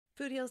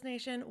Food Heals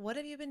Nation, what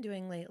have you been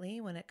doing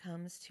lately when it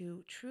comes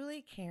to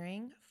truly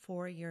caring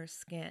for your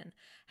skin?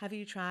 Have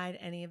you tried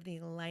any of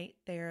the light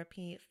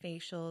therapy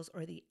facials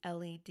or the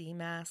LED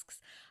masks?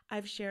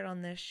 I've shared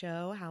on this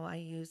show how I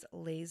use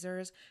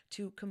lasers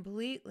to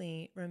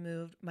completely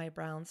remove my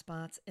brown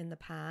spots in the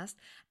past,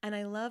 and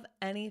I love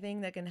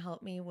anything that can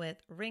help me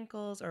with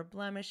wrinkles or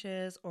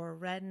blemishes or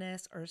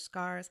redness or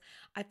scars.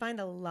 I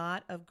find a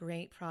lot of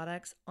great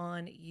products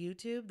on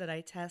YouTube that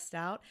I test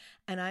out,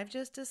 and I've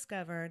just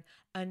discovered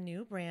a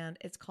new brand.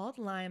 It's called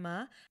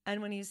Lima.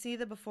 And when you see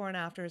the before and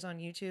afters on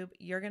YouTube,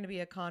 you're going to be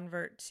a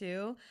convert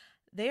too.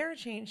 They are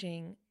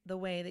changing the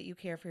way that you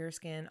care for your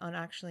skin on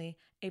actually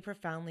a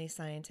profoundly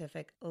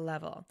scientific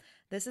level.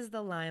 This is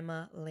the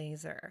Lima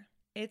laser.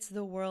 It's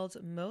the world's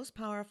most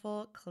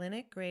powerful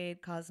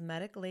clinic-grade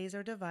cosmetic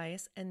laser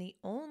device and the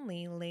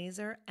only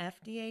laser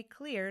FDA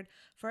cleared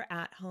for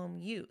at-home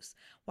use.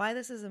 Why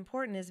this is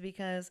important is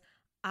because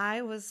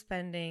I was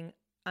spending,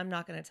 I'm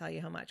not going to tell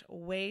you how much,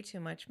 way too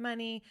much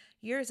money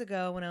years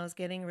ago when I was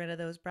getting rid of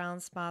those brown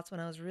spots,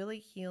 when I was really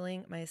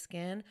healing my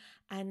skin.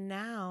 And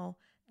now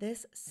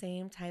this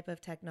same type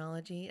of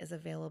technology is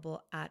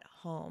available at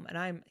home, and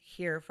I'm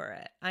here for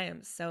it. I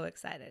am so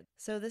excited.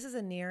 So this is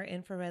a near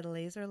infrared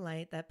laser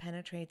light that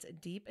penetrates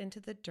deep into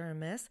the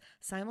dermis,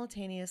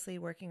 simultaneously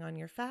working on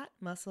your fat,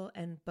 muscle,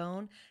 and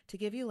bone to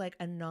give you like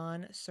a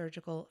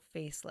non-surgical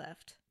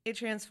facelift. It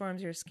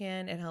transforms your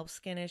skin. It helps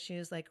skin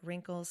issues like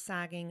wrinkles,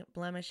 sagging,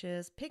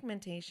 blemishes,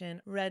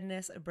 pigmentation,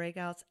 redness,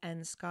 breakouts,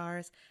 and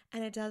scars.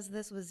 And it does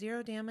this with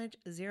zero damage,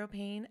 zero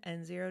pain,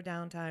 and zero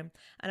downtime.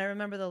 And I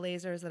remember the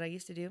lasers that I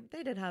used to do,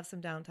 they did have some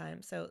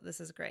downtime, so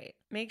this is great.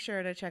 Make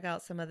sure to check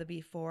out some of the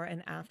before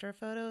and after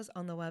photos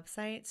on the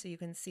website so you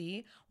can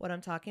see what I'm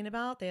talking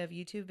about. They have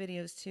YouTube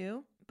videos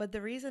too. But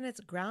the reason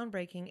it's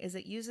groundbreaking is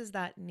it uses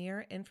that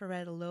near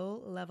infrared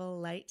low level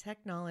light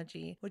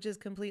technology, which is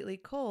completely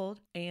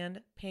cold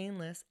and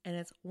painless, and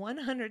it's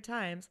 100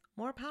 times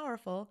more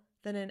powerful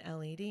than an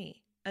LED.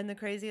 And the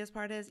craziest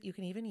part is you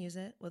can even use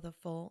it with a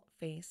full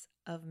face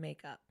of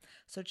makeup.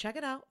 So check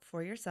it out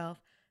for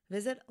yourself.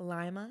 Visit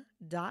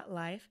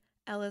lima.life.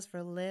 L is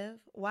for live,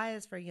 Y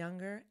is for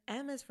younger,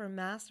 M is for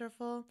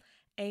masterful,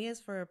 A is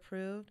for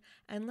approved,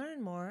 and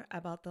learn more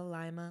about the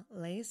Lima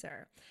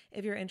laser.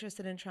 If you're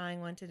interested in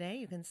trying one today,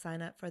 you can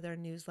sign up for their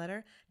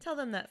newsletter. Tell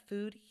them that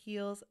Food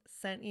Heals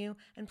sent you,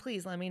 and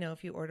please let me know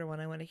if you order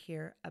one. I want to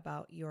hear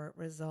about your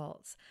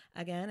results.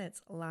 Again,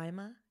 it's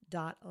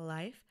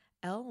lima.life,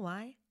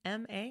 Lyma.life.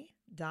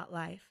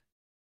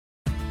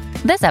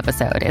 This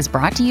episode is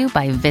brought to you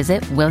by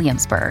Visit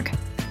Williamsburg.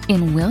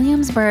 In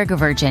Williamsburg,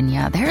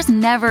 Virginia, there's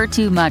never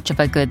too much of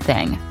a good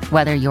thing.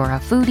 Whether you're a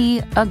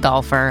foodie, a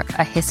golfer,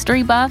 a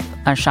history buff,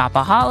 a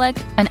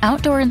shopaholic, an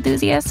outdoor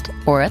enthusiast,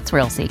 or a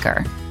thrill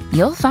seeker,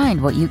 you'll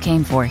find what you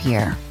came for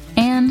here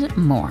and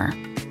more.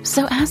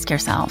 So ask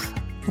yourself,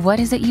 what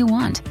is it you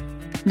want?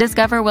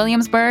 Discover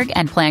Williamsburg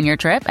and plan your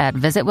trip at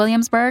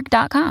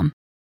visitwilliamsburg.com.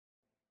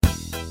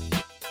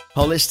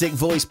 Holistic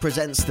Voice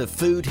presents the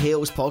Food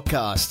Heals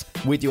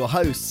podcast with your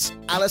hosts,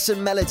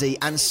 Alison Melody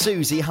and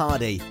Susie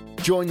Hardy.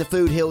 Join the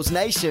Food Heals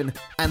Nation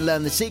and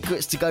learn the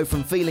secrets to go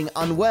from feeling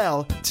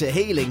unwell to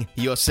healing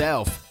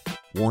yourself.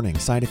 Warning,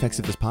 side effects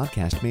of this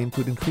podcast may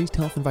include increased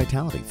health and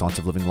vitality, thoughts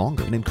of living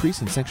longer, an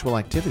increase in sexual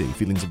activity,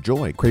 feelings of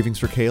joy, cravings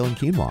for kale and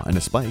quinoa, and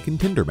a spike in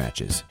Tinder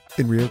matches.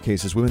 In rare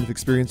cases, women have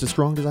experienced a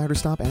strong desire to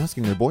stop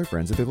asking their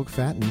boyfriends if they look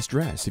fat and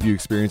stressed. If you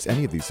experience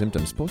any of these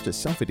symptoms, post a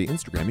selfie to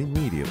Instagram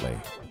immediately.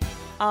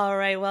 All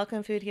right,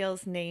 welcome Food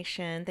Heals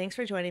Nation. Thanks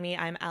for joining me.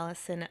 I'm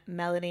Alison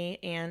Melody,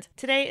 and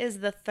today is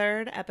the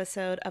third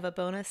episode of a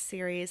bonus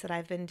series that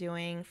I've been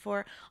doing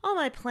for all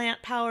my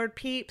plant-powered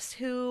peeps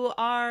who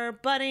are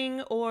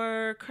budding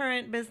or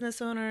current business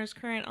owners,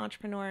 current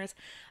entrepreneurs.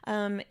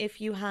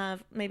 If you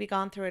have maybe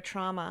gone through a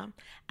trauma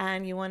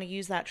and you want to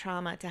use that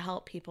trauma to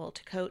help people,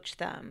 to coach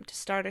them, to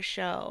start a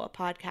show, a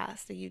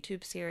podcast, a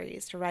YouTube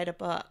series, to write a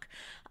book.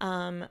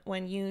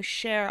 When you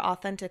share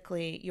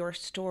authentically your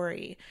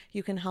story,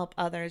 you can help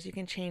others, you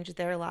can change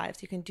their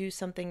lives, you can do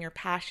something you're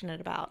passionate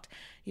about,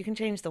 you can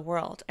change the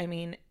world. I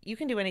mean, you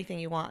can do anything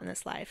you want in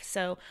this life.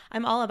 So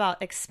I'm all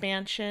about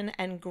expansion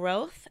and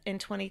growth in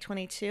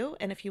 2022.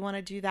 And if you want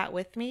to do that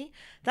with me,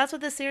 that's what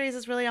this series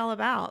is really all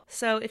about.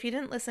 So if you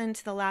didn't listen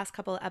to the last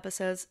couple of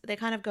episodes, they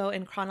kind of go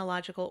in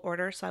chronological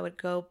order. So I would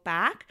go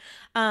back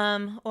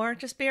or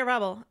just be a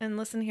rebel and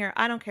listen here.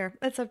 I don't care.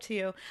 It's up to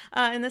you.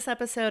 In this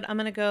episode, I'm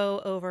going to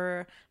go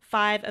over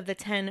 5 of the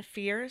 10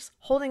 fears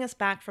holding us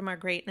back from our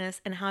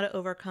greatness and how to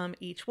overcome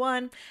each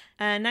one.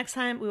 And next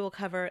time we will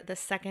cover the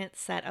second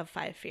set of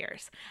 5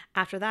 fears.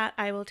 After that,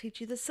 I will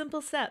teach you the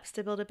simple steps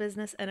to build a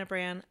business and a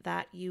brand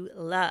that you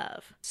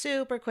love.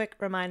 Super quick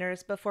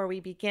reminders before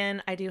we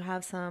begin. I do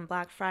have some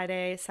Black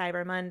Friday,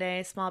 Cyber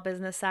Monday, Small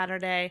Business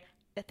Saturday.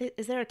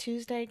 Is there a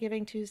Tuesday,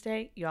 Giving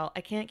Tuesday? Y'all,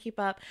 I can't keep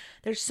up.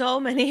 There's so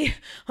many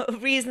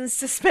reasons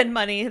to spend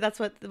money. That's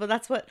what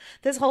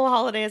this whole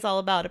holiday is all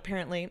about,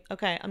 apparently.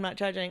 Okay, I'm not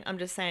judging. I'm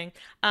just saying.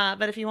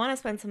 But if you want to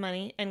spend some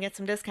money and get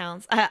some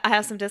discounts, I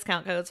have some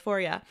discount codes for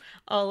you.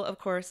 All, of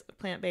course,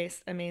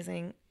 plant-based,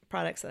 amazing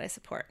products that I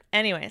support.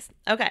 Anyways,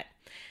 okay.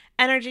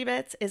 Energy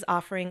Bits is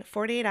offering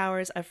 48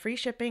 hours of free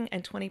shipping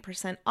and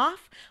 20%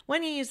 off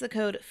when you use the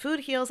code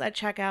FOODHEALS at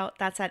checkout.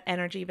 That's at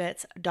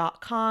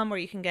energybits.com, where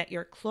you can get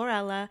your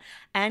chlorella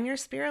and your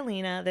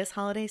spirulina this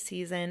holiday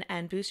season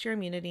and boost your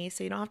immunity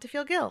so you don't have to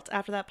feel guilt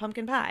after that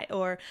pumpkin pie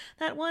or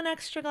that one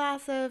extra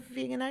glass of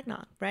vegan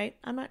eggnog, right?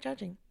 I'm not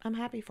judging. I'm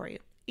happy for you.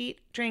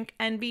 Eat, drink,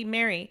 and be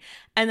merry,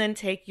 and then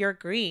take your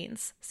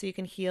greens so you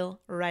can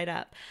heal right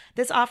up.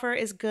 This offer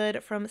is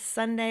good from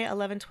Sunday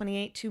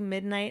 11/28 to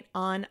midnight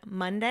on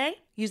Monday.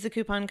 Use the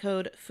coupon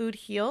code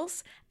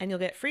FOODHEALS and you'll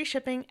get free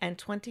shipping and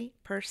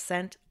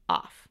 20%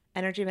 off.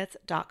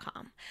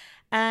 Energybits.com.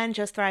 And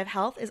Just Thrive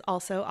Health is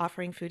also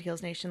offering Food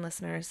Heals Nation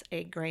listeners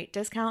a great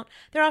discount.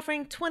 They're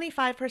offering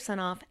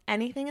 25% off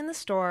anything in the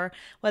store,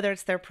 whether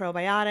it's their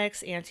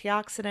probiotics,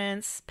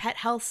 antioxidants, pet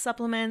health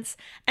supplements,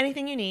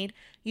 anything you need.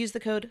 Use the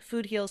code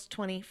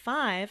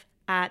FOODHEALS25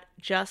 at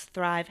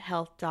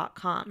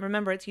justthrivehealth.com.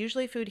 Remember, it's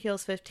usually Food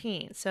Heals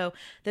 15, so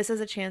this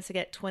is a chance to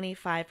get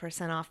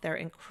 25% off their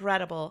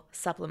incredible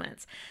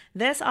supplements.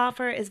 This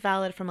offer is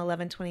valid from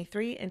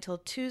 11/23 until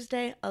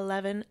Tuesday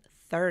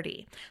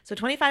 11/30. So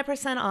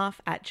 25% off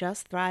at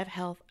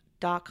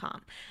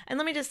justthrivehealth.com. And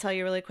let me just tell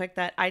you really quick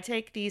that I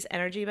take these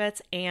Energy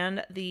Bits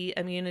and the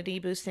immunity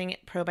boosting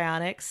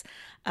probiotics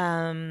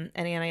and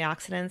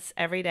antioxidants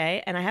every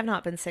day, and I have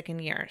not been sick in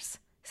years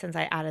since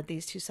I added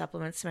these two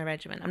supplements to my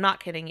regimen. I'm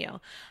not kidding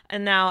you.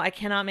 And now I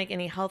cannot make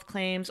any health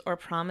claims or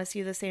promise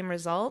you the same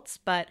results,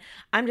 but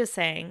I'm just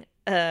saying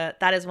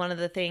that is one of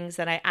the things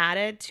that I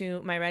added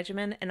to my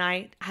regimen, and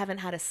I haven't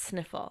had a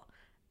sniffle.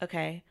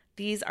 Okay.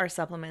 These are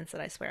supplements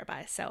that I swear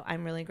by. So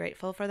I'm really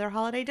grateful for their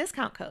holiday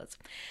discount codes.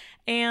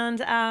 And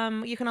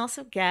you can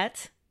also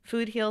get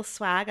Food Heals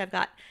swag. I've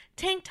got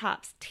tank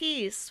tops,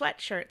 tees,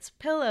 sweatshirts,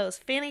 pillows,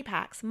 fanny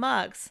packs,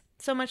 mugs,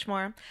 so much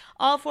more.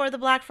 All for the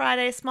Black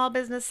Friday, Small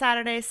Business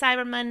Saturday,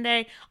 Cyber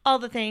Monday, all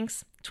the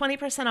things.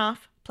 20%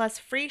 off plus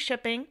free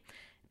shipping,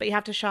 but you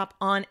have to shop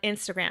on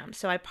Instagram.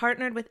 So I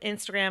partnered with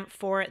Instagram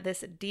for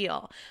this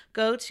deal.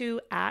 Go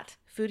to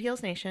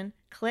 @FoodHealsNation,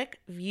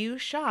 click View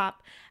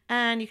Shop,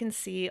 and you can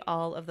see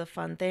all of the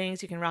fun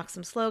things. You can rock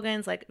some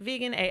slogans like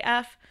Vegan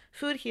AF,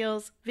 Food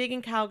Heals,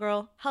 Vegan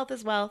Cowgirl, Health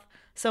is Wealth,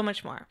 so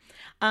much more.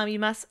 You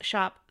must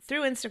shop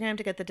through Instagram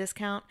to get the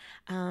discount.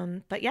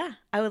 But yeah,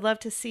 I would love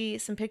to see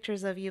some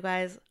pictures of you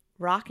guys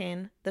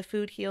rocking the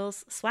Food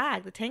Heals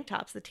swag, the tank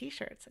tops, the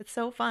t-shirts. It's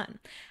so fun.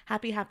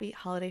 Happy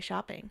holiday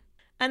shopping.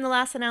 And the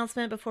last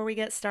announcement before we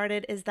get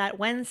started is that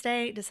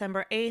Wednesday,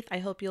 December 8th, I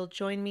hope you'll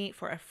join me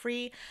for a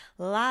free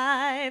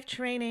live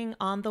training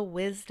on the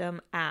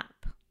Wisdom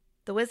app.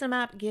 The Wisdom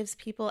app gives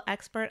people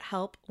expert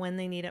help when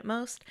they need it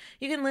most.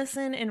 You can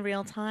listen in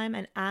real time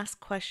and ask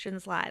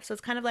questions live. So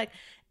it's kind of like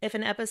if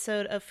an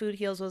episode of Food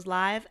Heals was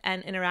live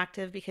and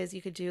interactive, because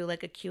you could do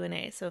like a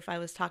Q&A. So if I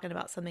was talking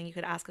about something, you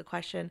could ask a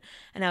question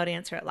and I would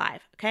answer it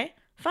live. Okay?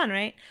 Fun,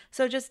 right?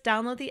 So just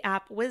download the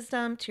app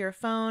Wisdom to your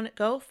phone.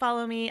 Go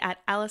follow me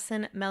at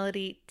Allison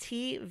Melody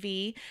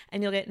TV,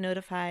 and you'll get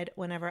notified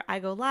whenever I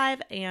go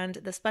live. And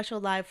the special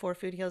live for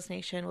Food Heals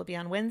Nation will be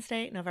on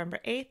Wednesday, November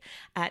 8th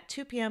at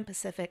 2 p.m.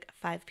 Pacific,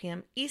 5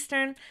 p.m.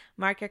 Eastern.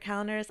 Mark your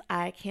calendars.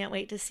 I can't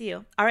wait to see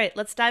you. All right,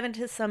 let's dive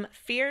into some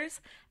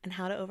fears and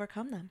how to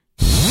overcome them.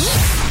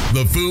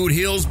 The Food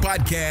Heals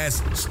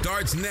Podcast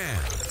starts now.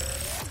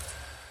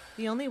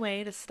 The only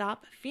way to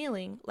stop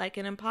feeling like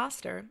an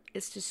imposter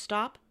is to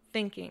stop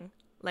thinking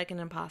like an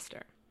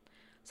imposter.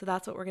 So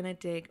that's what we're going to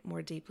dig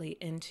more deeply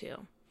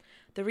into.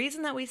 The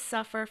reason that we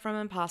suffer from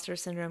imposter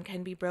syndrome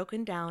can be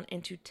broken down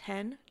into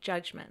 10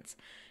 judgments.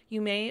 You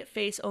may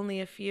face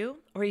only a few,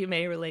 or you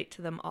may relate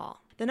to them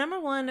all. The number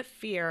one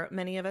fear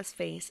many of us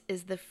face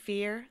is the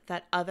fear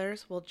that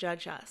others will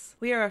judge us.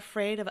 We are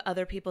afraid of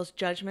other people's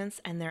judgments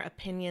and their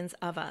opinions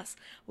of us.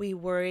 We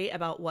worry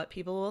about what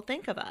people will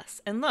think of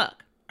us. And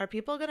look, are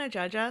people going to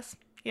judge us?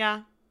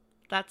 Yeah,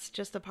 that's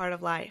just a part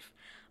of life.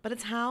 But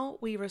it's how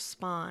we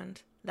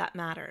respond that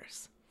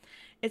matters.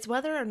 It's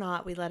whether or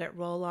not we let it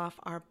roll off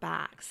our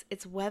backs.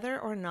 It's whether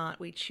or not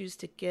we choose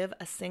to give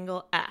a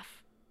single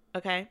F.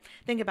 Okay?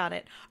 Think about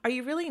it. Are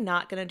you really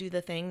not going to do the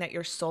thing that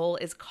your soul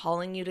is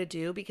calling you to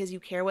do because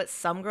you care what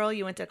some girl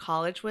you went to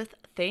college with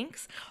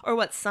thinks, or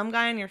what some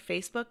guy on your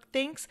Facebook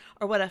thinks,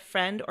 or what a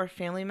friend or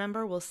family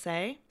member will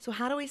say? So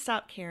how do we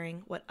stop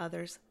caring what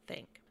others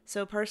think?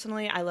 So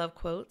personally, I love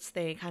quotes.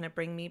 They kind of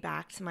bring me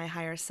back to my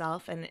higher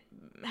self and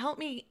help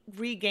me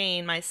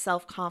regain my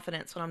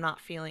self-confidence when I'm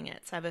not feeling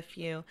it. So I have a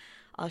few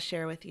I'll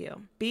share with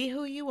you. Be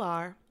who you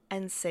are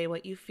and say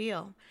what you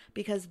feel,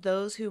 because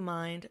those who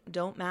mind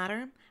don't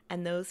matter,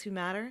 and those who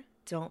matter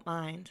don't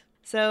mind.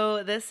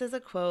 So this is a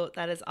quote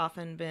that has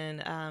often been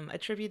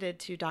attributed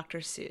to Dr.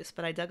 Seuss,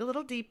 but I dug a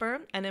little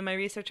deeper, and in my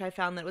research I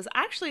found that it was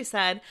actually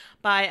said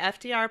by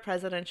FDR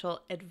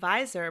presidential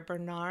advisor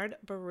Bernard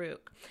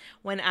Baruch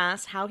when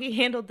asked how he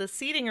handled the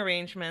seating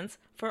arrangements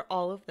for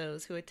all of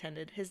those who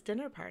attended his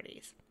dinner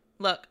parties.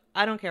 Look,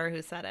 I don't care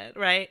who said it,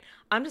 right?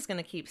 I'm just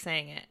going to keep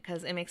saying it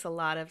because it makes a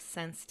lot of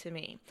sense to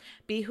me.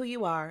 Be who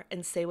you are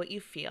and say what you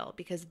feel,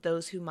 because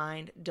those who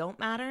mind don't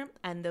matter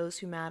and those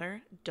who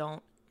matter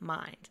don't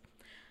mind.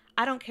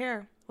 I don't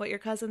care what your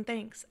cousin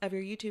thinks of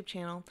your YouTube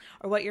channel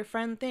or what your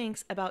friend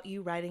thinks about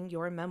you writing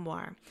your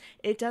memoir.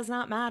 It does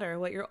not matter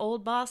what your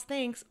old boss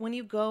thinks when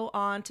you go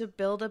on to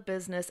build a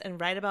business and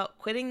write about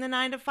quitting the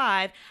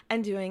 9-to-5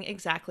 and doing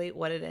exactly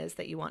what it is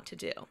that you want to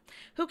do.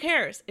 Who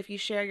cares if you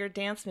share your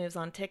dance moves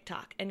on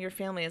TikTok and your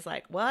family is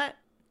like, what?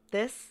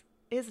 This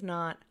is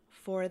not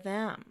for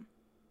them.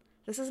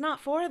 This is not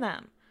for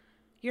them.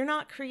 You're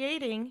not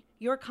creating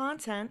your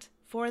content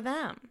for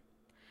them.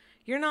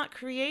 You're not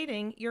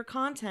creating your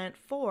content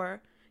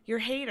for your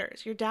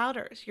haters, your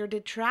doubters, your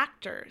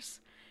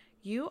detractors.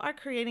 You are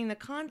creating the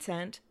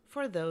content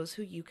for those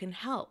who you can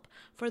help,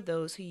 for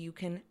those who you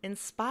can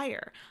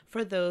inspire,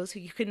 for those who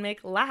you can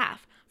make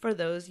laugh, for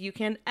those you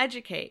can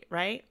educate,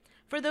 right?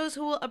 For those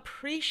who will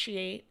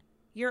appreciate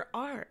your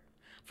art,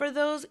 for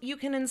those you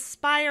can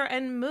inspire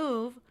and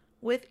move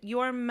with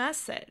your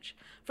message,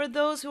 for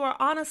those who are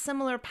on a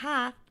similar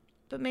path,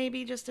 but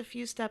maybe just a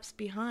few steps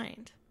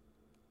behind.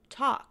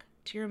 Talk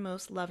to your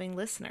most loving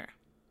listener.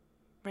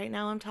 Right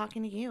now I'm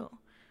talking to you.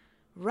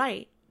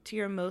 Write to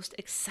your most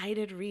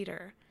excited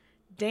reader.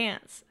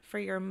 Dance for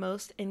your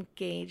most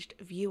engaged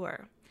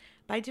viewer.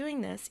 By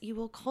doing this, you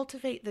will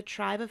cultivate the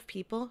tribe of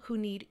people who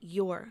need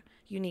your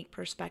unique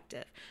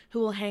perspective, who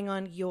will hang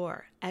on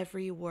your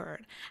every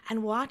word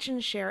and watch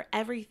and share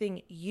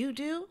everything you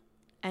do,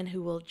 and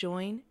who will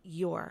join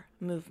your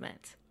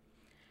movement.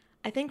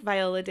 I think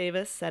Viola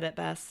Davis said it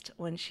best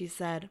when she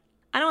said,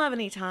 I don't have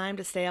any time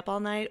to stay up all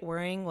night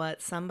worrying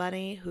what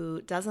somebody who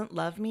doesn't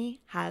love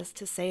me has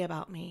to say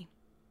about me,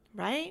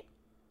 right?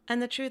 And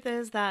the truth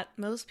is that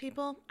most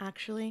people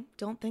actually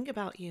don't think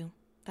about you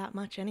that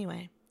much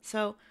anyway.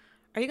 So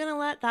are you going to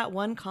let that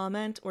one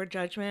comment or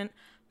judgment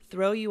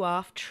throw you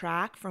off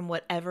track from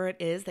whatever it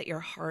is that your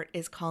heart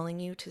is calling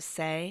you to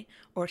say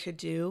or to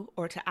do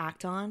or to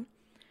act on?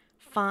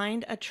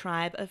 Find a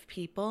tribe of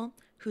people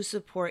who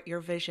support your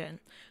vision,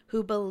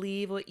 who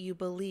believe what you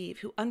believe,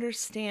 who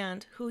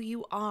understand who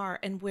you are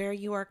and where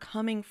you are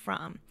coming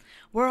from.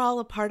 We're all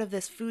a part of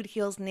this Food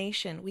Heals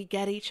Nation. We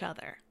get each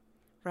other,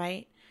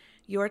 right?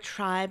 Your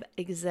tribe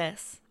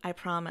exists, I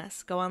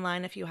promise. Go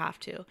online if you have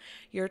to.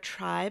 Your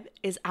tribe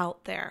is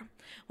out there.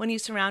 When you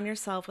surround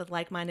yourself with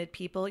like-minded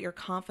people, your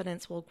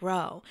confidence will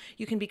grow.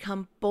 You can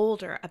become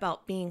bolder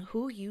about being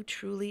who you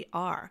truly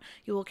are.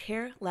 You will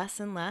care less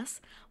and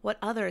less what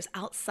others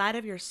outside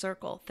of your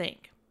circle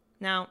think.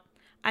 Now,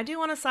 I do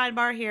want a side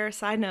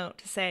note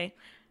to say,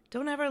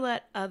 don't ever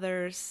let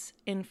others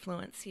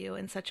influence you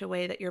in such a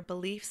way that your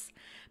beliefs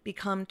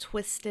become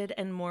twisted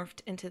and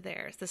morphed into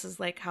theirs. This is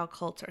like how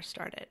cults are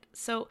started.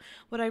 So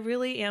what I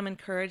really am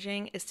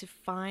encouraging is to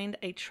find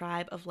a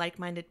tribe of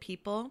like-minded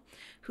people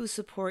who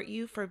support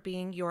you for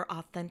being your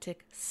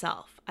authentic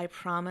self. I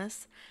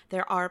promise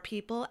there are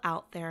people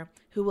out there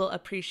who will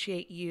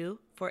appreciate you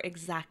for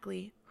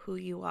exactly who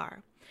you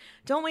are.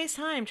 Don't waste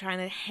time trying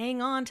to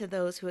hang on to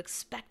those who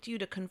expect you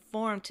to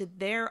conform to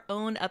their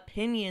own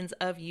opinions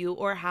of you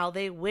or how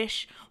they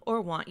wish or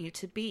want you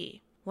to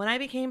be. When I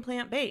became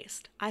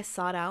plant-based, I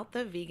sought out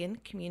the vegan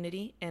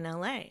community in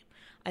LA.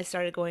 I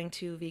started going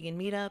to vegan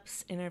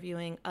meetups,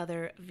 interviewing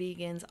other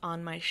vegans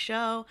on my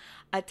show,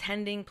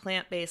 attending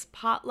plant-based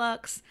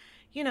potlucks.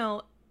 You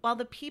know, while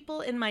the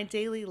people in my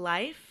daily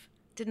life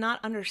did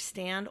not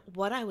understand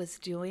what I was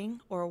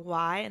doing or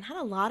why, and had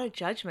a lot of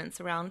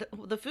judgments around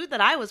the food that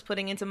I was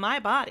putting into my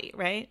body,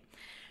 right?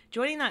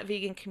 Joining that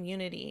vegan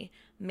community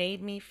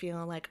made me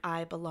feel like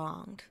I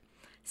belonged.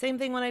 Same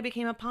thing when I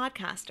became a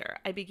podcaster.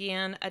 I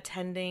began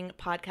attending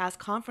podcast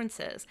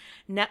conferences,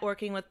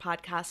 networking with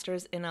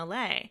podcasters in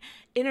LA,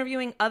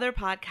 interviewing other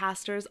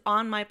podcasters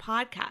on my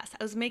podcast.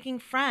 I was making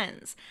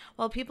friends,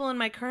 while people in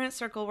my current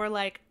circle were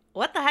like,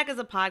 what the heck is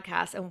a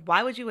podcast and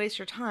why would you waste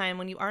your time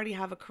when you already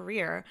have a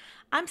career?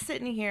 I'm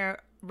sitting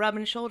here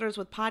rubbing shoulders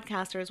with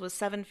podcasters with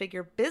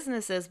 7-figure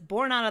businesses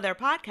born out of their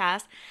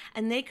podcast,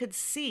 and they could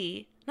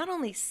not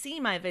only see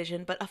my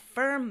vision, but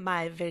affirm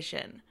my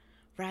vision,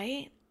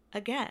 right?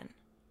 Again,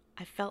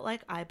 I felt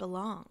like I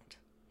belonged.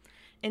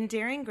 In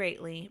Daring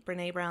Greatly,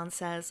 Brené Brown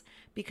says,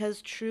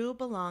 because true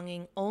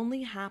belonging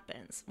only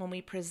happens when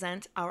we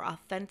present our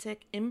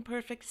authentic,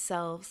 imperfect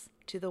selves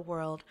to the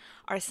world,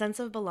 our sense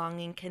of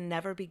belonging can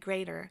never be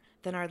greater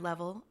than our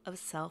level of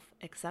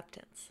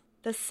self-acceptance.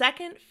 The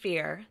second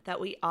fear that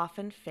we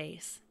often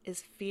face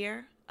is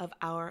fear of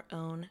our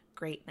own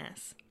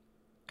greatness.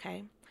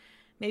 Okay?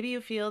 Maybe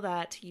you feel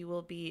that you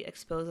will be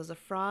exposed as a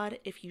fraud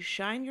if you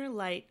shine your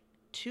light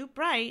too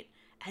bright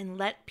and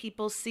let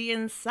people see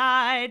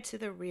inside to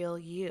the real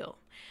you.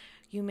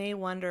 You may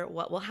wonder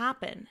what will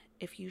happen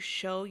if you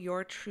show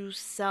your true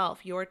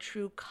self, your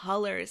true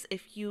colors,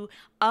 if you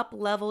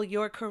up-level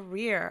your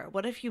career.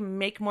 What if you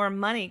make more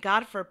money?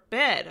 God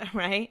forbid,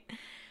 right?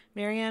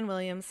 Marianne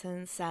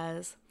Williamson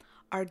says,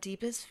 our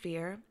deepest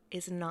fear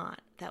is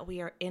not that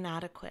we are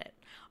inadequate.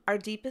 Our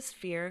deepest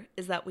fear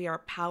is that we are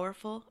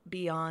powerful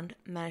beyond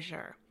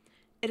measure.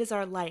 It is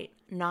our light,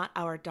 not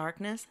our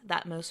darkness,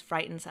 that most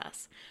frightens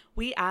us.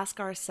 We ask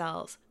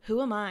ourselves,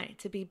 who am I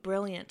to be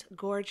brilliant,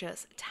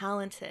 gorgeous,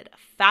 talented,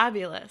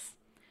 fabulous?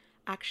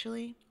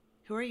 Actually,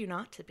 who are you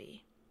not to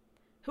be?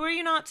 Who are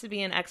you not to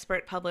be an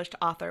expert published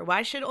author?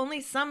 Why should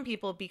only some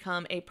people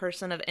become a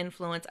person of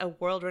influence, a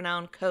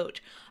world-renowned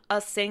coach,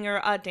 a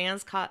singer, a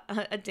dancer,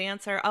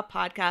 a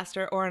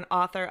podcaster, or an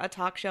author, a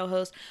talk show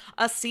host,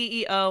 a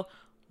CEO?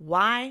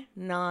 Why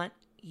not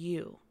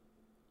you?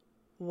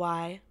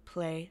 Why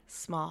play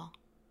small?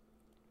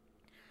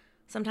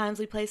 Sometimes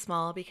we play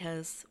small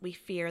because we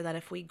fear that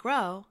if we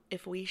grow,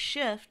 if we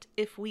shift,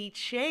 if we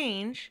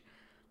change,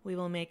 we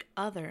will make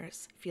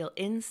others feel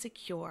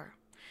insecure.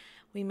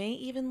 We may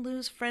even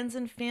lose friends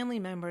and family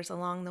members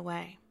along the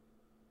way.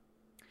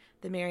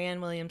 The Marianne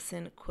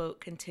Williamson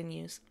quote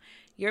continues,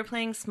 "Your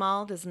playing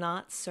small does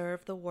not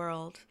serve the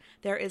world.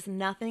 There is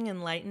nothing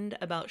enlightened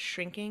about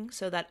shrinking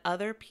so that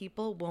other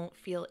people won't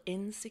feel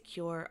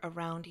insecure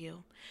around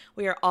you.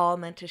 We are all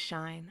meant to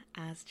shine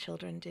as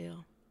children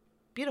do."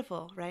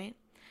 Beautiful, right?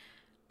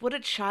 Would a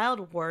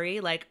child worry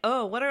like,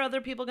 oh, what are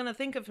other people going to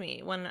think of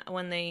me when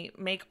they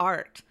make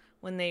art?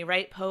 When they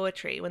write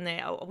poetry,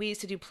 we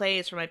used to do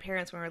plays for my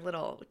parents when we were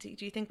little. Do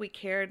you think we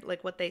cared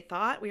like what they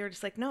thought? We were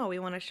just like, no, we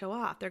want to show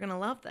off. They're going to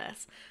love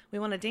this. We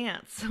want to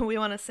dance. We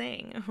want to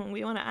sing.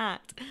 We want to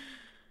act.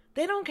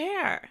 They don't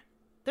care.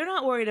 They're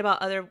not worried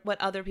about what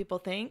other people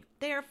think.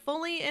 They are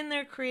fully in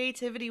their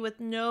creativity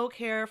with no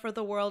care for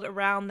the world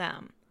around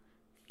them.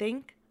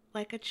 Think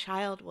like a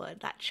child would,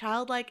 that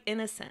childlike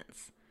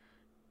innocence.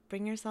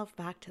 Bring yourself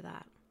back to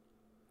that.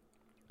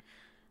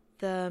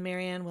 The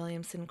Marianne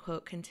Williamson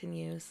quote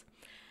continues,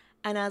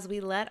 "And as we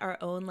let our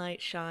own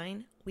light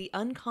shine, we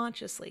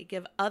unconsciously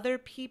give other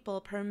people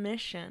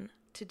permission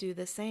to do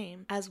the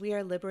same. As we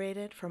are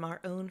liberated from our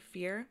own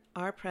fear,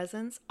 our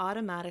presence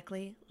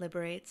automatically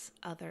liberates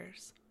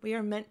others. We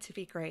are meant to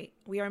be great.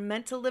 We are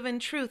meant to live in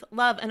truth,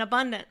 love, and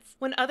abundance.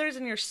 When others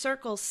in your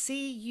circle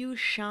see you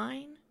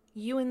shine,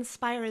 you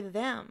inspire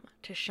them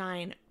to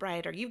shine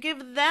brighter. You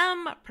give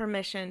them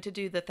permission to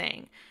do the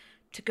thing,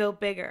 to go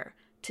bigger,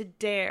 to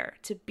dare,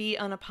 to be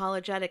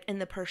unapologetic in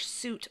the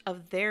pursuit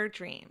of their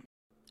dream.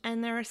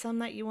 And there are some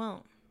that you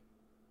won't,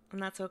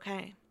 and that's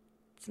okay.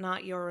 It's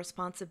not your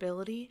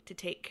responsibility to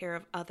take care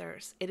of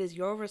others. It is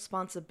your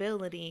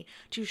responsibility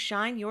to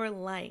shine your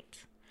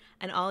light,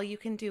 and all you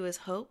can do is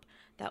hope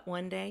that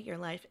one day your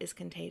life is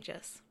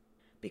contagious,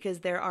 because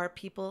there are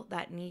people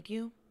that need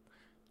you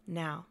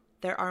now.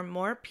 There are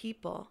more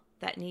people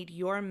that need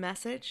your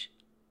message,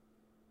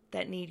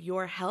 that need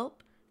your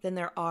help, than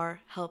there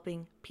are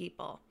helping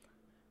people.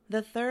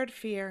 The third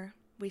fear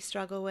we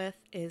struggle with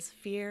is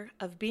fear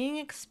of being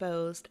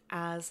exposed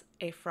as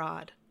a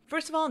fraud.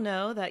 First of all,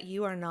 know that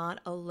you are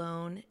not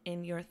alone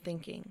in your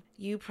thinking.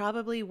 You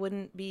probably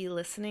wouldn't be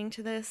listening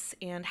to this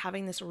and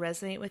having this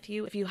resonate with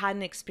you if you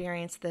hadn't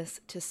experienced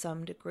this to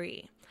some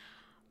degree.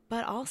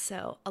 But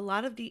also, a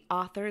lot of the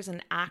authors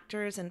and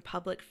actors and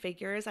public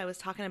figures, I was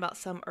talking about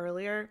some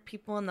earlier,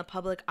 people in the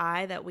public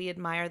eye that we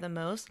admire the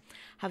most,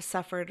 have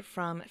suffered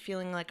from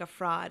feeling like a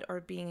fraud or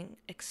being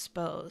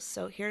exposed.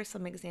 So here are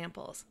some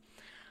examples.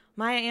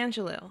 Maya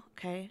Angelou,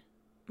 okay?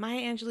 Maya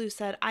Angelou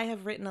said, "I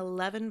have written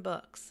 11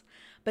 books,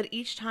 but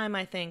each time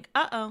I think,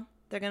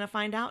 they're going to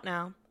find out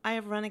now. I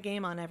have run a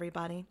game on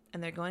everybody,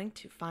 and they're going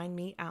to find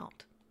me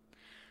out."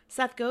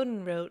 Seth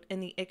Godin wrote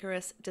in The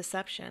Icarus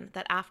Deception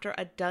that after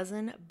a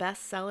dozen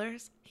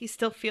bestsellers, he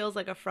still feels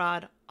like a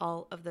fraud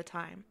all of the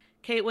time.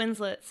 Kate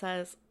Winslet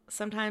says,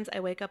 "Sometimes I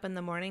wake up in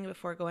the morning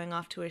before going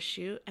off to a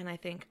shoot and I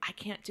think, I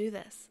can't do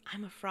this.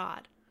 I'm a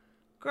fraud."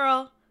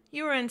 Girl,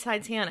 you were in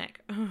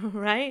Titanic,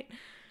 right?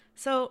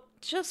 So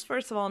just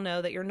first of all,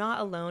 know that you're not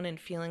alone in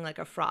feeling like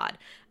a fraud.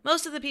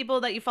 Most of the people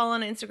that you follow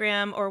on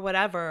Instagram or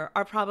whatever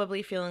are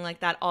probably feeling like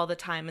that all the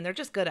time, and they're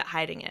just good at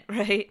hiding it,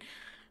 right?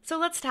 So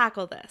let's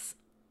tackle this.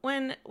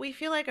 When we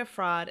feel like a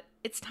fraud,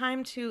 it's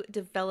time to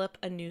develop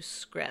a new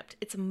script.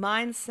 It's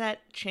mindset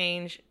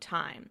change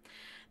time.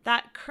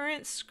 That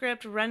current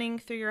script running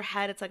through your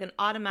head, it's like an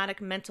automatic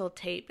mental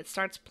tape. It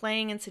starts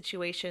playing in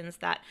situations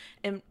that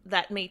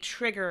may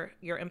trigger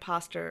your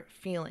imposter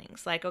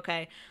feelings. Like,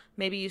 okay,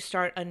 maybe you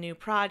start a new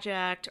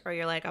project, or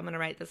you're like, I'm going to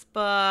write this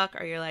book,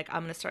 or you're like,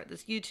 I'm going to start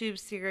this YouTube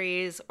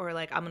series, or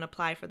like, I'm going to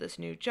apply for this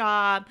new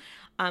job.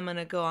 I'm going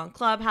to go on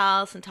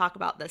Clubhouse and talk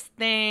about this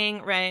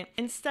thing, right?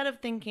 Instead of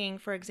thinking,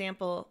 for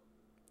example,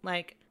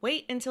 like,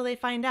 wait until they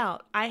find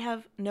out. I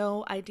have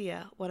no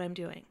idea what I'm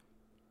doing.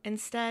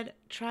 Instead,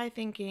 try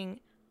thinking,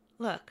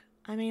 look,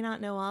 I may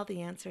not know all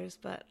the answers,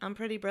 but I'm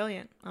pretty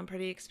brilliant, I'm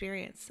pretty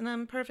experienced, and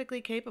I'm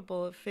perfectly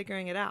capable of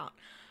figuring it out.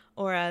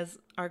 Or as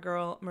our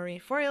girl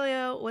Marie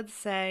Forleo would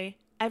say,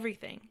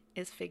 everything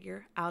is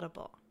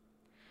figure-outable.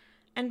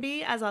 And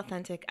be as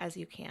authentic as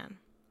you can.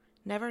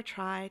 Never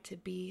try to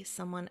be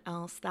someone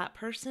else, that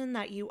person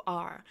that you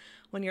are.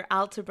 When you're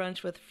out to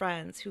brunch with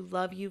friends who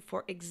love you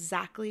for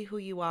exactly who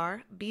you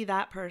are, be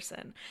that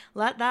person.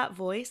 Let that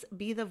voice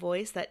be the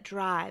voice that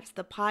drives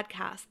the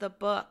podcast, the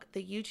book,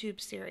 the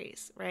YouTube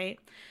series, right?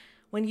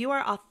 When you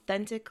are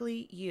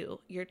authentically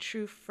you, your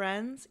true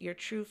friends, your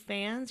true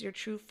fans, your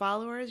true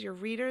followers, your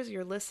readers,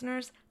 your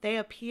listeners, they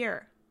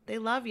appear. They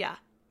love ya.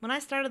 When I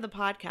started the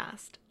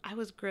podcast, I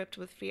was gripped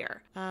with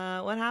fear.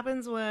 What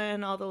happens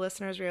when all the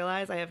listeners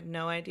realize I have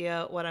no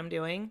idea what I'm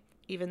doing,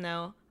 even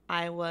though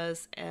I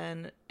was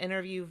an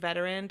interview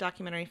veteran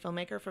documentary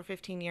filmmaker for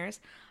 15 years?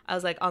 I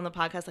was like on the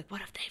podcast, like,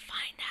 what if they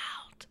find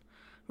out,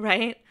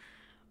 right?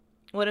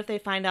 What if they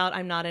find out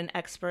I'm not an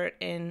expert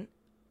in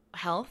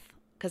health?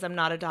 Because I'm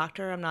not a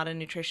doctor, I'm not a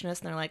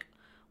nutritionist, and they're like,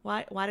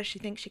 why does she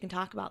think she can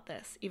talk about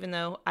this? Even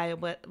though I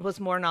was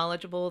more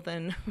knowledgeable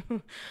than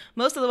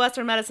most of the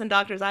Western medicine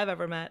doctors I've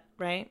ever met,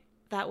 right?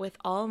 That with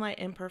all my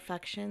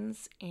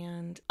imperfections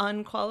and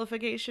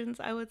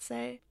unqualifications, I would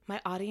say, my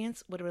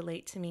audience would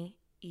relate to me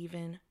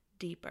even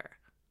deeper.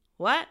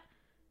 What?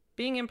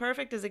 Being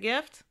imperfect is a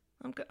gift?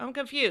 I'm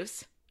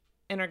confused.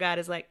 Inner guide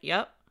is like,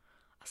 yep.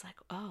 I was like,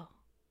 oh.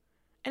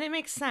 And it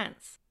makes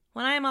sense.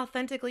 When I am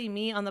authentically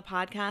me on the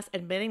podcast,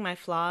 admitting my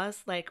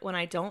flaws, like when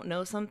I don't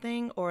know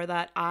something or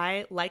that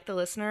I, like the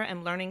listener,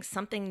 am learning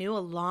something new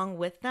along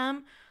with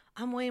them,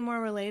 I'm way more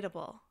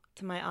relatable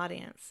to my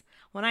audience.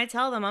 When I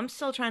tell them I'm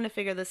still trying to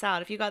figure this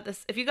out, if you got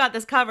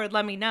this covered,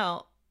 let me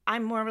know,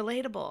 I'm more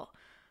relatable.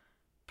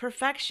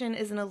 Perfection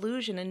is an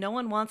illusion, and no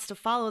one wants to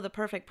follow the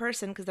perfect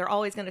person because they're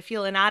always going to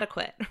feel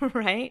inadequate,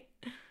 right?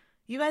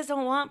 You guys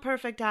don't want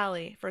perfect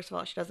Allie. First of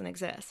all, she doesn't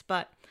exist,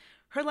 but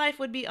her life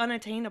would be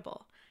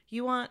unattainable.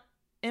 You want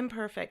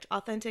imperfect,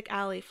 authentic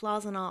Allie,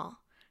 flaws and all.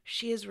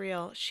 She is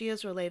real. She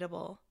is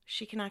relatable.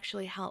 She can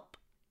actually help.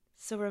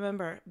 So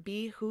remember,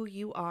 be who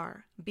you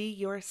are. Be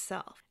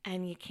yourself.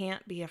 And you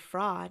can't be a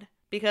fraud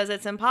because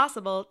it's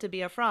impossible to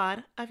be a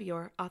fraud of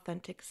your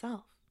authentic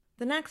self.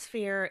 The next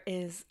fear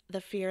is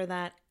the fear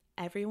that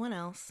everyone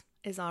else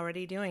is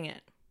already doing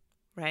it,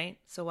 right?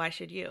 So why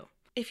should you?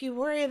 If you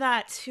worry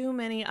that too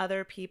many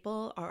other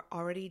people are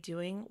already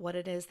doing what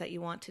it is that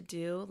you want to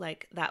do,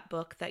 like that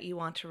book that you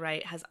want to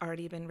write has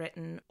already been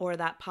written, or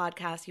that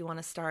podcast you want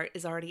to start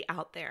is already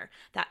out there,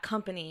 that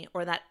company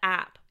or that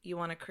app you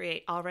want to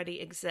create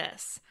already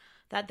exists,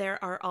 that there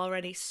are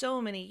already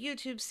so many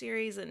YouTube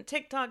series and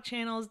TikTok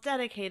channels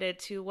dedicated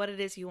to what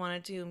it is you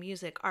want to do,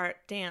 music, art,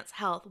 dance,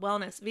 health,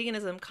 wellness,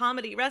 veganism,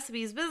 comedy,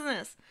 recipes,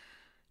 business.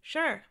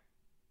 Sure.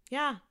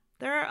 Yeah,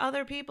 there are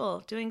other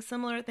people doing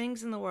similar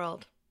things in the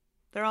world.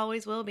 There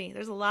always will be.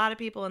 There's a lot of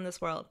people in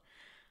this world,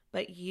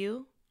 but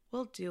you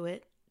will do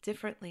it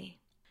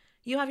differently.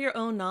 You have your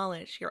own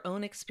knowledge, your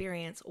own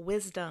experience,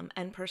 wisdom,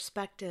 and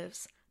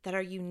perspectives that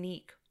are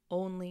unique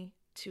only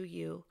to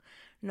you.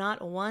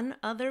 Not one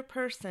other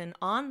person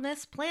on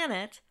this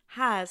planet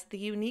has the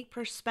unique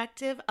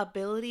perspective,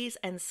 abilities,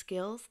 and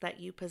skills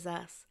that you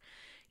possess.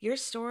 Your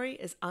story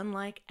is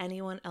unlike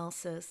anyone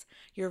else's.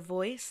 Your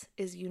voice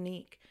is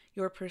unique.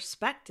 Your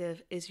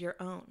perspective is your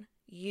own.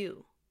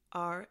 You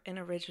are an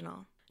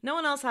original. No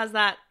one else has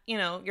that,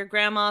 your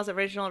grandma's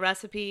original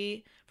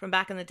recipe from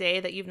back in the day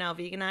that you've now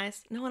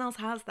veganized. No one else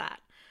has that.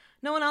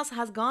 No one else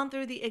has gone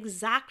through the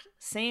exact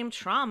same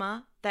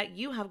trauma that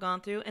you have gone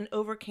through and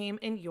overcame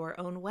in your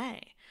own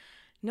way.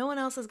 No one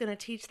else is going to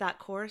teach that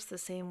course the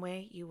same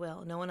way you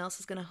will. No one else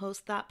is going to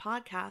host that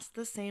podcast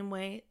the same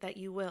way that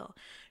you will.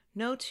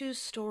 No two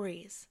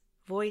stories,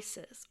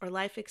 voices, or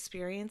life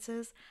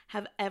experiences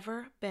have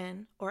ever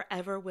been or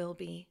ever will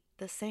be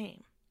the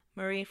same.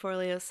 Marie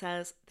Forleo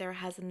says, there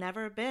has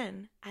never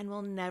been and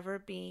will never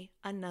be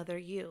another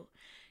you.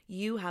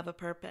 You have a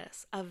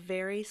purpose, a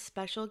very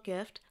special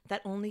gift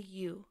that only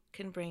you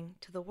can bring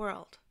to the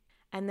world.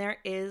 And there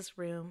is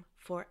room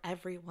for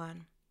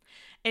everyone.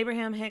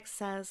 Abraham Hicks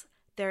says,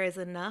 there is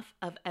enough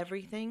of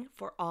everything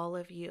for all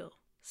of you.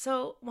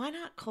 So why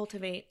not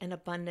cultivate an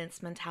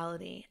abundance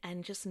mentality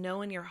and just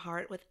know in your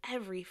heart with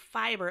every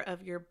fiber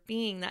of your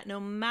being that no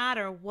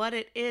matter what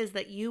it is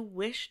that you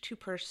wish to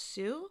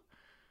pursue,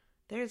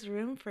 there's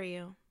room for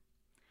you.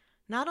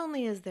 Not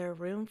only is there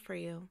room for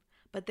you,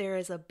 but there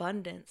is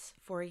abundance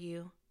for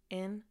you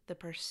in the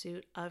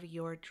pursuit of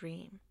your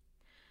dream.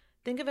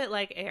 Think of it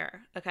like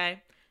air,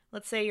 okay?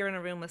 Let's say you're in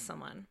a room with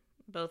someone.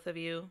 Both of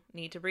you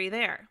need to breathe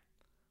air.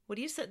 Would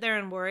you sit there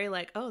and worry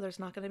like, oh, there's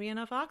not going to be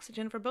enough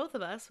oxygen for both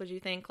of us? Would you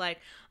think like,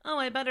 oh,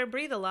 I better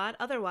breathe a lot,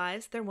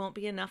 otherwise there won't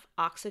be enough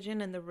oxygen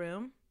in the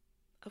room?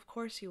 Of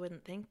course you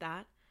wouldn't think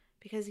that,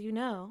 because you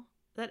know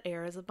that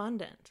air is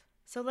abundant.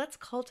 So let's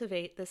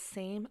cultivate the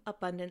same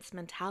abundance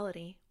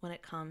mentality when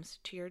it comes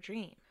to your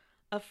dream.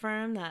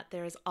 Affirm that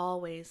there is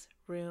always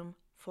room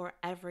for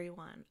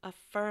everyone.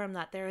 Affirm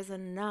that there is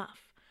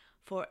enough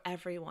for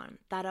everyone.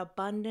 That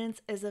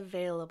abundance is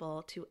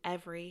available to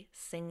every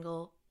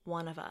single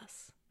one of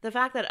us. The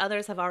fact that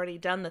others have already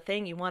done the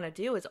thing you want to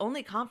do is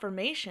only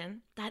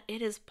confirmation that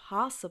it is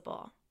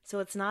possible. So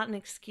it's not an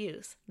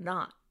excuse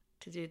not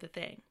to do the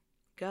thing.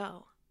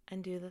 Go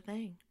and do the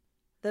thing.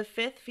 The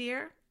fifth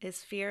fear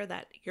is fear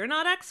that you're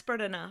not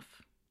expert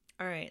enough.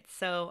 All right,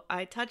 so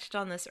I touched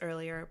on this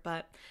earlier,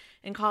 but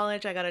in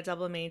college, I got a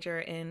double major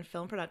in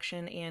film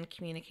production and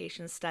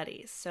communication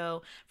studies.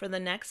 So for the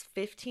next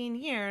 15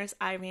 years,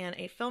 I ran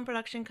a film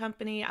production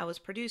company. I was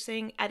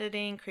producing,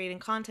 editing, creating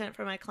content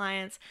for my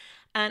clients.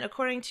 And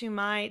according to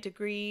my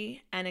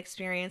degree and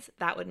experience,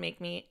 that would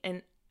make me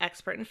an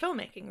expert in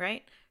filmmaking,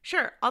 right?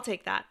 Sure, I'll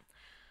take that.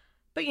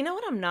 But you know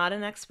what I'm not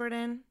an expert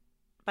in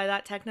by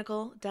that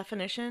technical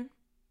definition?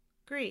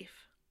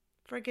 Grief,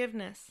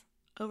 forgiveness,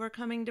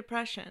 overcoming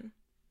depression.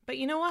 But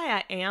you know why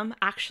I am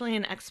actually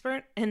an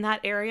expert in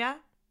that area?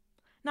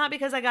 Not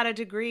because I got a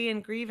degree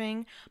in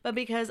grieving, but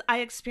because I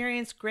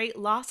experienced great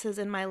losses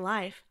in my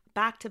life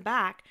back to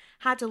back,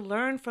 had to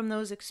learn from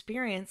those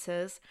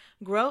experiences,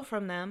 grow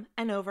from them,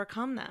 and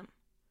overcome them.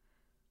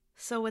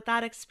 So with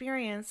that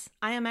experience,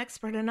 I am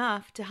expert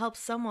enough to help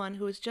someone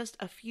who is just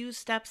a few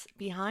steps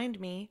behind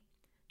me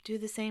do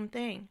the same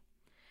thing.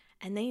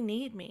 And they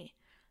need me.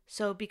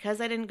 So because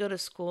I didn't go to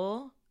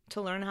school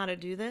to learn how to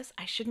do this,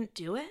 I shouldn't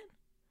do it,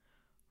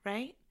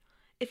 right?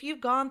 If you've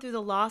gone through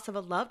the loss of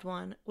a loved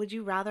one, would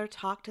you rather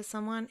talk to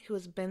someone who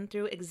has been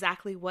through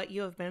exactly what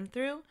you have been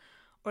through,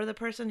 or the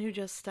person who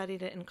just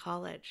studied it in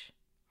college,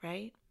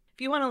 right?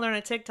 If you want to learn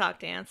a TikTok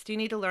dance, do you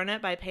need to learn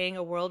it by paying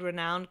a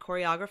world-renowned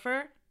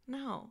choreographer?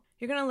 No.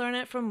 You're going to learn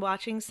it from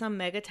watching some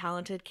mega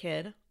talented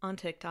kid on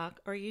TikTok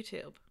or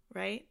YouTube,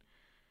 right?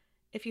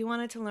 If you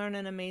wanted to learn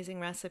an amazing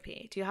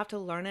recipe, do you have to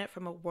learn it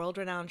from a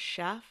world-renowned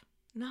chef?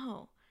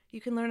 No. You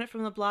can learn it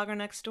from the blogger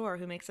next door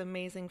who makes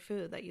amazing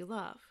food that you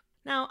love.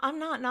 Now, I'm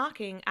not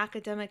knocking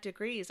academic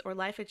degrees or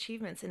life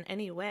achievements in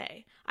any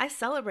way. I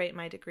celebrate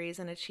my degrees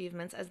and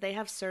achievements as they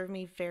have served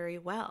me very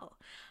well.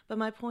 But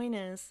my point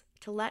is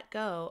to let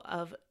go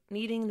of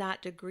needing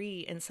that degree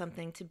in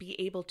something to be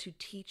able to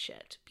teach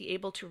it, be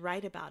able to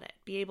write about it,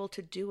 be able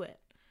to do it.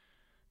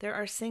 There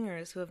are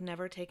singers who have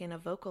never taken a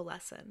vocal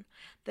lesson.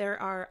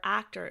 There are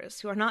actors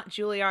who are not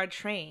Juilliard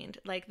trained.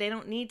 Like, they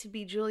don't need to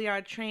be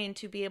Juilliard trained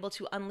to be able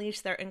to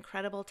unleash their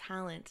incredible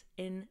talent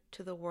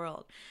into the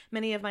world.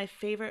 Many of my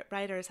favorite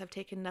writers have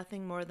taken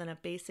nothing more than a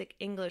basic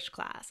English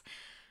class.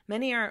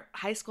 Many are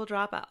high school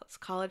dropouts,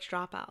 college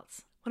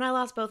dropouts. When I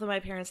lost both of my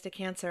parents to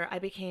cancer, I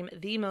became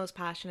the most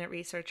passionate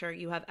researcher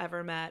you have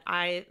ever met.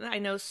 I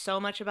know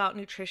so much about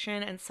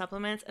nutrition and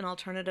supplements and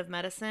alternative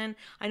medicine.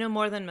 I know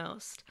more than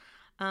most.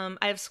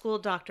 I have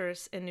schooled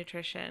doctors in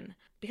nutrition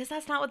because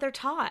that's not what they're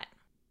taught.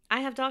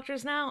 I have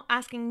doctors now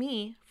asking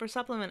me for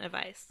supplement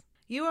advice.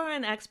 You are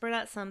an expert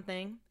at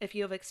something if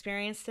you have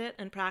experienced it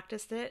and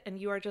practiced it, and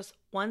you are just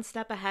one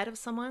step ahead of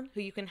someone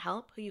who you can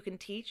help, who you can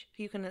teach,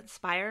 who you can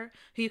inspire,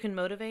 who you can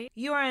motivate.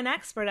 You are an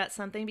expert at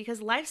something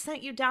because life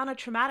sent you down a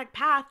traumatic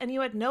path and you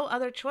had no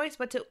other choice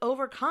but to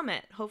overcome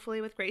it, hopefully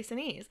with grace and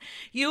ease.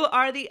 You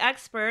are the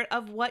expert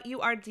of what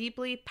you are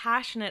deeply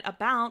passionate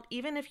about,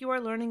 even if you are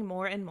learning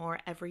more and more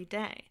every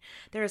day.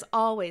 There is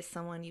always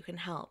someone you can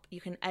help, you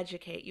can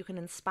educate, you can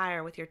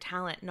inspire with your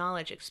talent,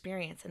 knowledge,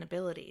 experience, and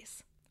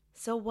abilities.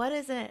 So what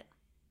is it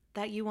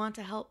that you want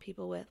to help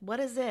people with? What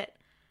is it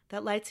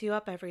that lights you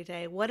up every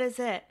day? What is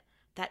it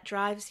that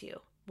drives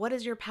you? What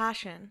is your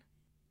passion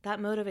that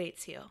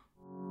motivates you?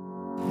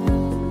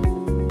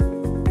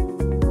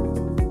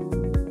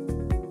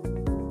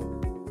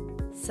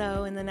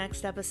 So in the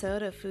next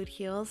episode of Food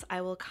Heals,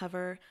 I will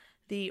cover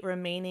the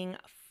remaining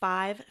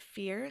 5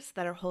 fears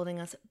that are holding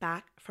us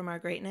back from our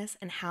greatness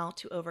and how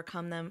to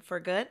overcome them for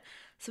good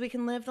so we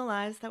can live the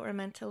lives that we're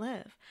meant to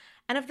live.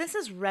 And if this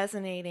is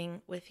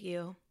resonating with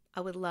you,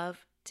 I would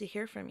love to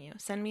hear from you.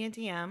 Send me a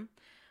DM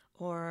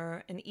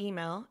or an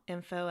email,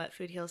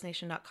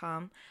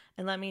 info@foodhealsnation.com,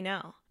 and let me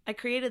know. I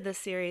created this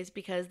series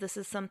because this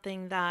is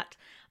something that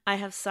I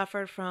have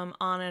suffered from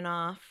on and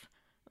off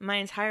my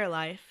entire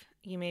life.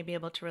 You may be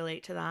able to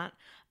relate to that.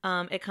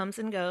 It comes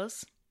and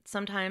goes.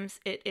 Sometimes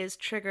it is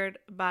triggered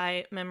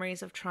by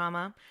memories of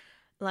trauma,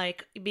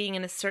 like being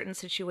in a certain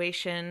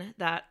situation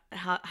that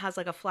has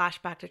like a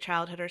flashback to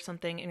childhood or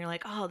something, and you're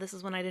like, oh, this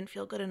is when I didn't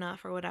feel good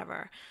enough or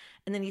whatever.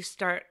 And then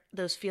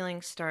those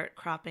feelings start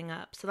cropping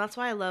up. So that's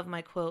why I love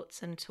my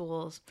quotes and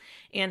tools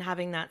and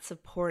having that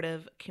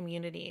supportive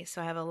community.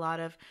 So I have a lot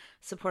of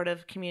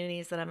supportive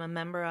communities that I'm a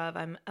member of.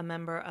 I'm a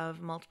member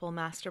of multiple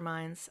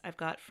masterminds. I've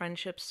got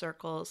friendship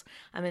circles.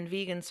 I'm in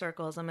vegan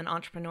circles. I'm in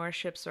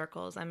entrepreneurship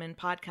circles. I'm in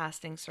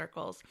podcasting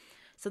circles,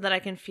 so that I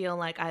can feel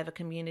like I have a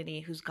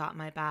community who's got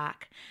my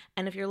back.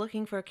 And if you're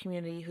looking for a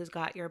community who's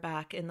got your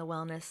back in the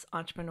wellness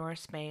entrepreneur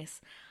space,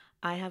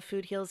 I have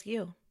Food Heals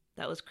You.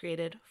 That was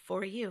created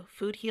for you.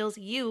 Food Heals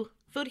You.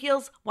 Food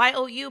Heals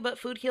YOU, but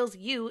Food Heals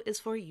You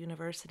is for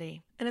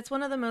university. And it's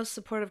one of the most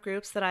supportive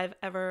groups that I've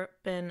ever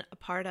been a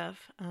part of.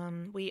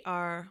 We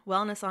are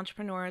wellness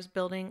entrepreneurs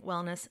building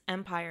wellness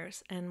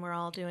empires, and we're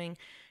all doing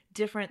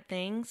different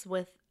things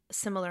with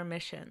similar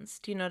missions.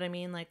 Do you know what I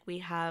mean? Like, we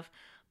have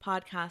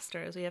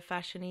podcasters, we have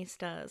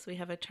fashionistas, we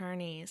have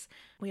attorneys,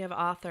 we have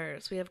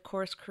authors, we have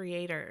course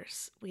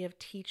creators, we have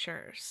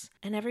teachers,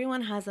 and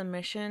everyone has a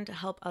mission to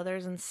help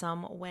others in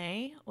some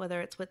way,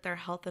 whether it's with their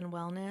health and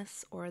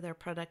wellness or their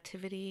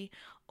productivity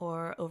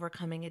or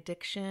overcoming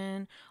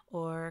addiction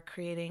or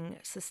creating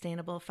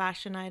sustainable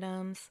fashion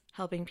items,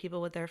 helping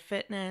people with their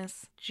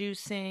fitness,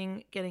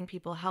 juicing, getting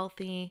people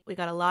healthy. We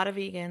got a lot of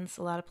vegans,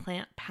 a lot of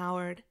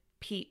plant-powered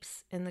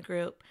peeps in the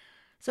group.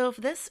 So if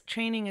this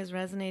training is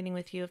resonating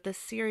with you, if this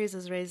series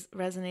is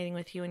resonating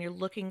with you and you're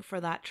looking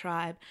for that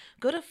tribe,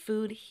 go to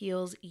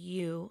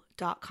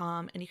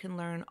foodhealsyou.com and you can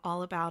learn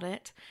all about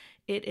it.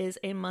 It is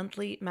a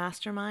monthly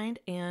mastermind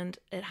and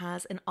it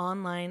has an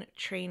online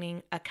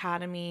training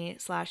academy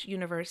 /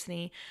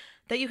 university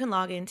that you can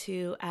log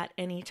into at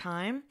any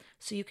time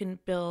so you can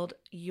build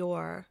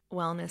your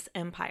wellness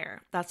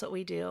empire. That's what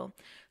we do.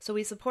 So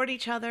we support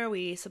each other.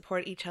 We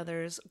support each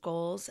other's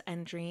goals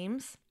and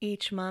dreams.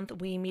 Each month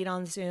we meet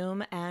on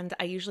Zoom and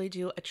I usually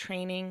do a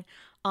training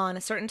on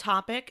a certain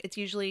topic. It's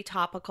usually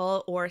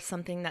topical or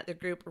something that the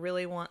group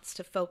really wants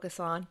to focus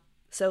on.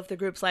 So if the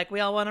group's like, we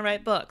all want to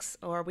write books,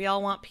 or we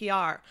all want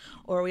PR,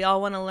 or we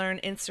all want to learn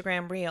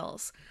Instagram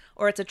Reels,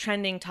 or it's a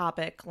trending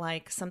topic,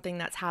 like something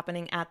that's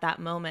happening at that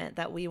moment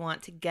that we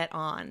want to get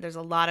on. There's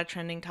a lot of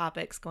trending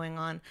topics going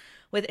on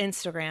with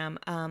Instagram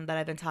that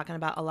I've been talking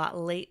about a lot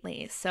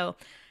lately. So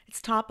it's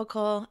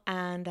topical,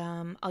 and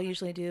I'll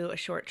usually do a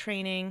short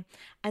training.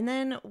 And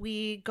then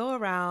we go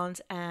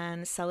around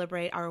and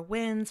celebrate our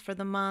wins for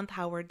the month,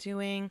 how we're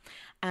doing,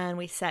 and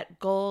we set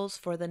goals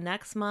for the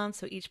next month.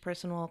 So each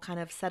person will kind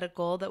of set a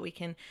goal that we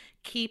can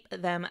keep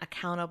them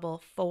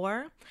accountable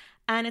for.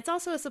 And it's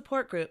also a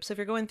support group. So if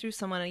you're going through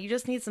someone and you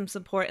just need some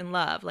support and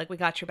love, like we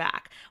got your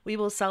back. We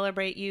will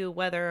celebrate you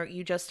whether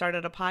you just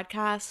started a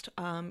podcast,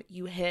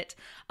 you hit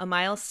a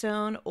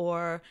milestone,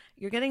 or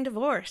you're getting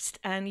divorced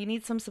and you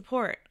need some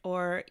support,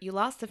 or you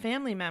lost a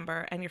family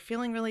member and you're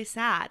feeling really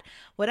sad.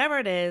 Whatever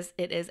it is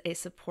a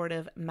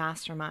supportive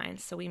mastermind.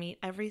 So we meet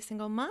every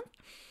single month.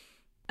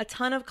 A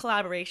ton of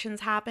collaborations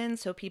happen,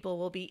 so people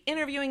will be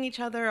interviewing each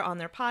other on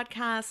their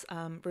podcasts,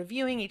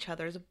 reviewing each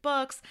other's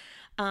books,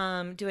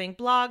 doing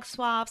blog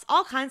swaps,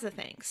 all kinds of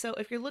things. So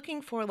if you're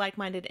looking for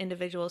like-minded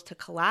individuals to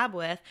collab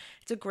with,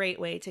 it's a great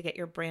way to get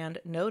your brand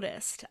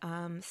noticed.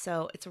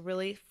 So it's a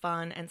really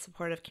fun and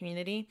supportive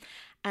community.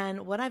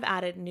 And what I've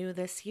added new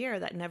this year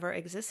that never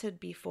existed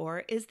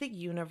before is the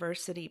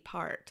university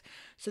part.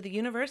 So the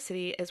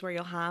university is where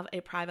you'll have a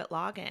private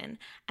login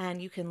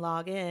and you can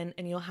log in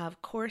and you'll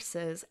have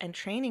courses and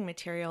training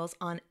materials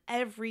on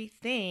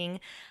everything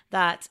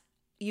that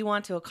you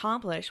want to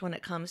accomplish when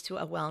it comes to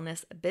a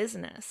wellness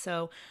business.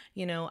 So,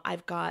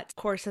 I've got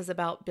courses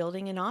about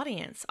building an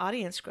audience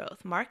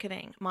growth,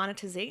 marketing,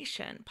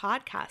 monetization,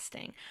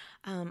 podcasting,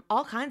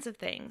 all kinds of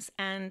things.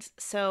 And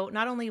so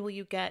not only will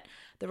you get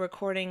the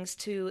recordings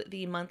to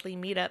the monthly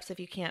meetups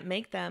if you can't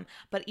make them,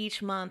 but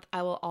each month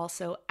I will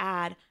also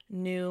add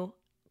new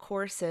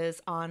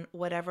courses on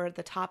whatever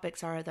the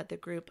topics are that the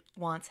group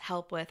wants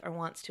help with or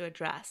wants to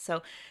address.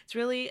 So it's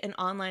really an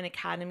online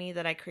academy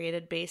that I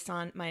created based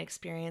on my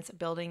experience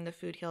building the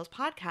Food Heals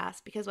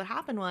podcast. Because what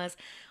happened was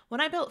when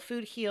I built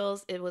Food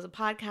Heals, it was a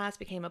podcast,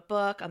 became a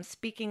book. I'm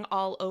speaking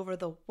all over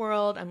the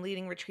world. I'm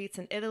leading retreats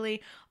in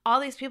Italy.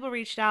 All these people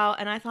reached out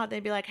and I thought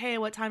they'd be like, hey,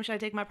 what time should I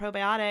take my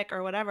probiotic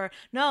or whatever?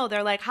 No,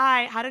 they're like,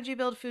 hi, how did you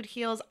build Food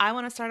Heals? I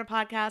want to start a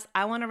podcast.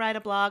 I want to write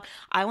a blog.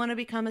 I want to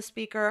become a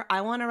speaker.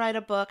 I want to write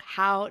a book.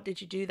 How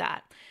did you do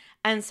that?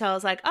 And so I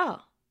was like,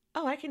 oh,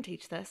 I can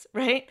teach this,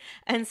 right?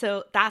 And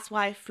so that's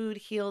why Food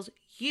Heals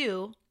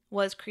You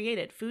was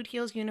created. Food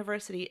Heals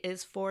University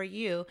is for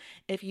you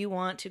if you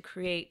want to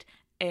create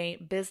a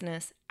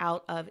business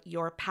out of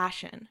your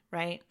passion,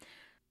 right?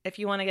 If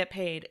you want to get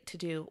paid to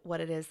do what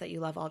it is that you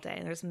love all day.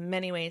 And there's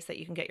many ways that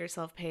you can get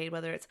yourself paid,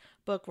 whether it's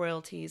book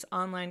royalties,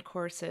 online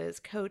courses,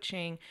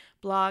 coaching,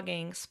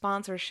 blogging,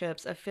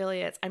 sponsorships,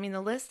 affiliates. I mean,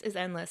 the list is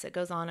endless. It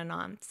goes on and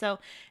on. So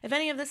if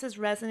any of this is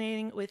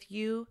resonating with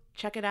you,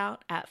 check it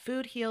out at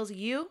Food Heals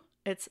You.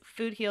 It's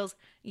Food Heals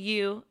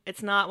You.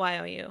 It's not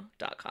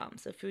YOU.com.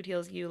 So Food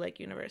Heals You like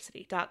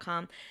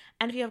university.com.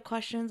 And if you have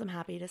questions, I'm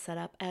happy to set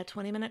up a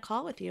 20-minute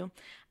call with you.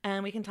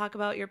 And we can talk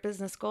about your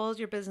business goals,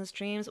 your business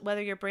dreams,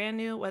 whether you're brand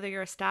new, whether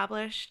you're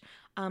established.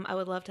 I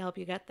would love to help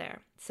you get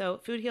there.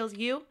 So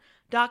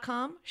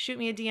foodhealsyou.com. Shoot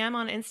me a DM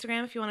on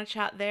Instagram if you want to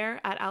chat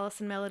there at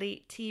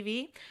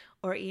AllisonMelodyTV.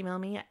 Or email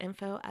me at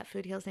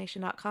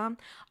info@foodhealsnation.com.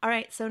 All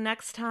right, so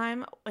next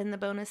time in the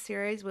bonus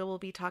series, we will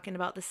be talking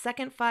about the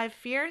second 5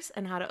 fears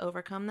and how to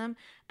overcome them.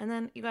 And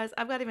then, you guys,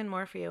 I've got even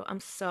more for you. I'm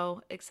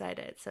so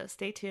excited. So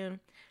stay tuned.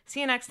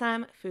 See you next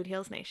time, Food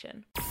Heals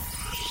Nation.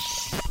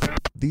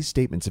 These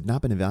statements have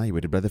not been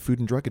evaluated by the Food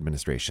and Drug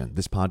Administration.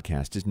 This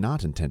podcast is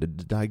not intended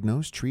to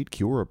diagnose, treat,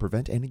 cure, or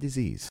prevent any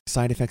disease.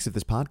 Side effects of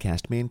this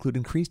podcast may include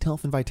increased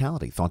health and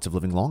vitality, thoughts of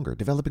living longer,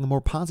 developing a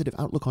more positive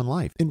outlook on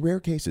life. In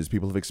rare cases,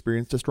 people have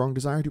experienced a strong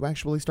desire to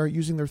actually start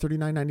using their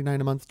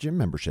 $39.99 a month gym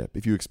membership.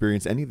 If you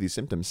experience any of these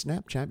symptoms,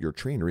 Snapchat your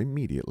trainer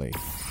immediately.